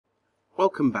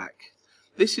Welcome back.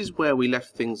 This is where we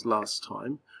left things last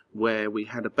time, where we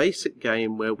had a basic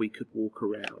game where we could walk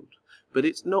around, but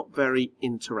it's not very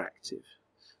interactive.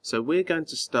 So we're going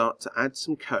to start to add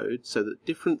some code so that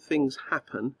different things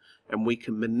happen and we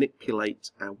can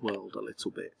manipulate our world a little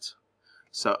bit.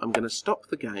 So I'm going to stop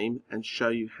the game and show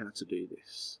you how to do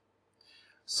this.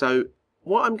 So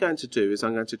what I'm going to do is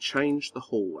I'm going to change the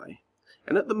hallway.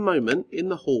 And at the moment in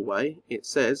the hallway it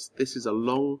says this is a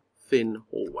long, thin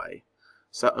hallway.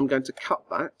 So I'm going to cut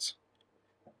that,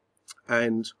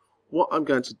 and what I'm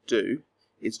going to do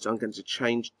is I'm going to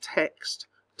change text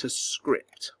to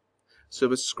script. So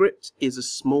a script is a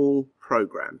small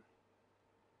program.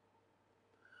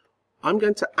 I'm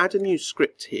going to add a new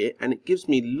script here, and it gives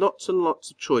me lots and lots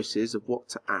of choices of what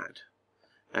to add.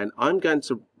 And I'm going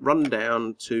to run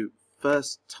down to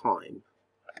first time,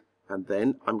 and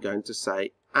then I'm going to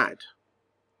say add.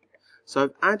 So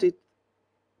I've added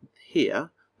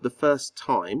here the first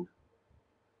time,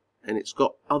 and it's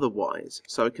got otherwise.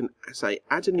 So I can say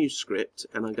add a new script,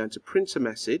 and I'm going to print a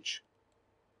message,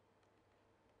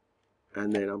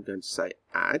 and then I'm going to say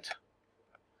add,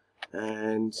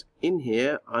 and in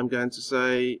here I'm going to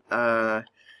say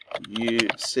you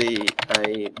see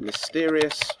a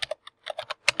mysterious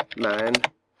man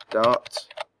dart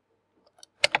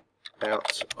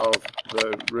out of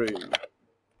the room,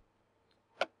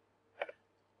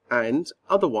 and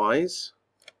otherwise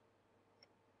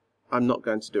I'm not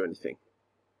going to do anything.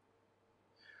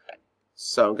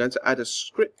 So I'm going to add a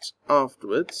script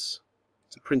afterwards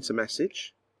to print a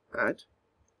message, add,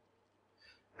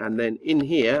 and then in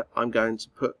here I'm going to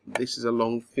put this is a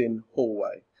long thin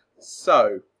hallway.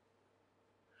 So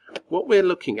what we're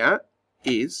looking at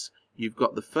is you've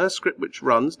got the first script which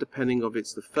runs depending on if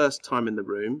it's the first time in the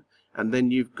room, and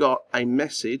then you've got a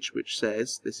message which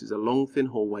says this is a long thin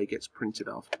hallway, gets printed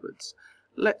afterwards.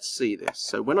 Let's see this.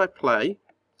 So when I play,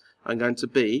 I'm going to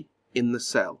be in the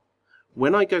cell.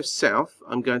 When I go south,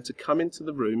 I'm going to come into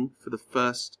the room for the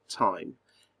first time,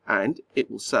 and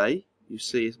it will say you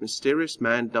see a mysterious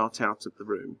man dart out of the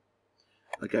room.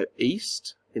 I go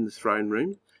east in the throne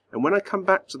room, and when I come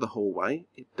back to the hallway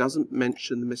it doesn't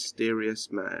mention the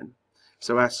mysterious man.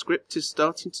 So our script is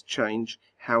starting to change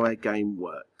how our game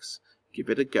works. Give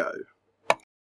it a go.